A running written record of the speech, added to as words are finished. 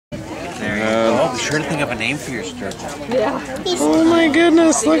trying to think of a name for your sturgeon. Yeah. Oh my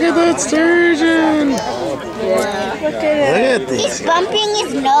goodness, look at that sturgeon. Yeah. Look at it. Look at these. He's bumping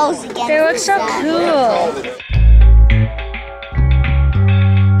his nose against They look so cool.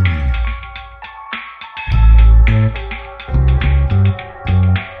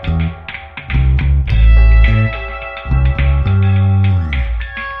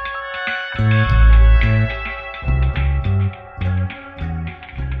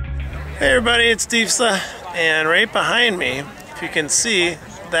 Hey everybody, it's Deepsa, and right behind me, if you can see,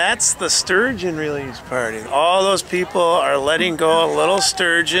 that's the sturgeon release party. All those people are letting go a little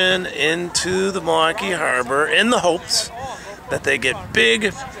sturgeon into the Milwaukee Harbor in the hopes that they get big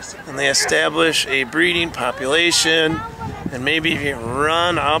and they establish a breeding population and maybe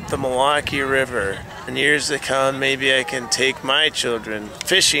run up the Milwaukee River. In years to come, maybe I can take my children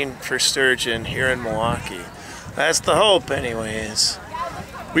fishing for sturgeon here in Milwaukee. That's the hope anyways.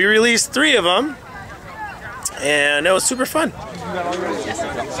 We released 3 of them, and it was super fun.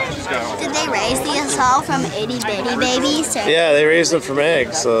 Did they raise these all from itty bitty babies? Or? Yeah, they raised them from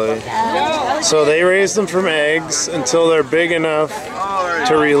eggs. So they raised them from eggs until they're big enough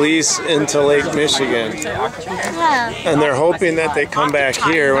to release into Lake Michigan. And they're hoping that they come back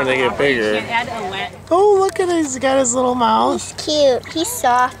here when they get bigger. Oh, look at it. He's got his little mouth. He's cute. He's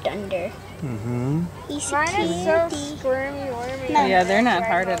soft under. Mm-hmm. He's Mine is so squirmy, wormy. No. Yeah, they're not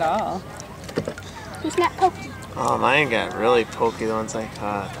hard at all. He's not pokey. Oh, mine got really pokey, the ones I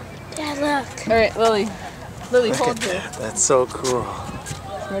caught. Yeah, look. All right, Lily, Look hold at her. that. That's so cool.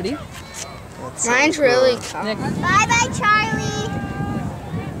 Ready? That's so Mine's cool. really tough. Bye-bye, Charlie.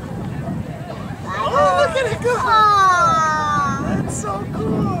 Oh, look at it go. Aww. That's so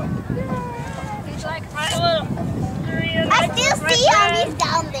cool. He's like my little. I still see him. He's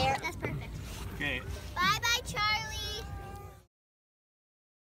down there. That's perfect. Okay. Bye-bye, Charlie.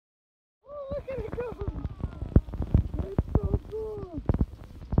 Oh, look at it go. That's so cool.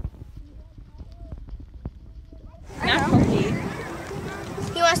 Not pokey.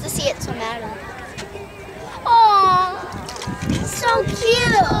 He wants to see it so bad. Aww. So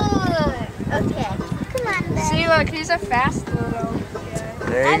cute. Okay. Come on, then. See, look, he's a fast little.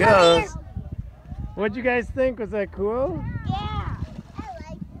 There he goes. What'd you guys think? Was that cool? Yeah. I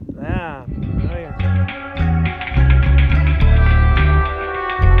like it. Yeah. Oh, yeah.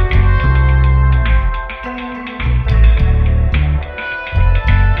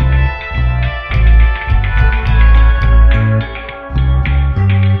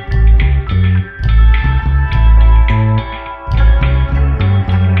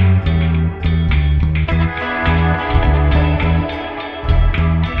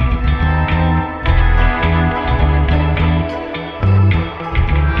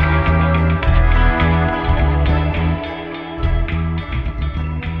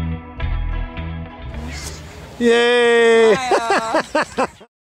 Yay!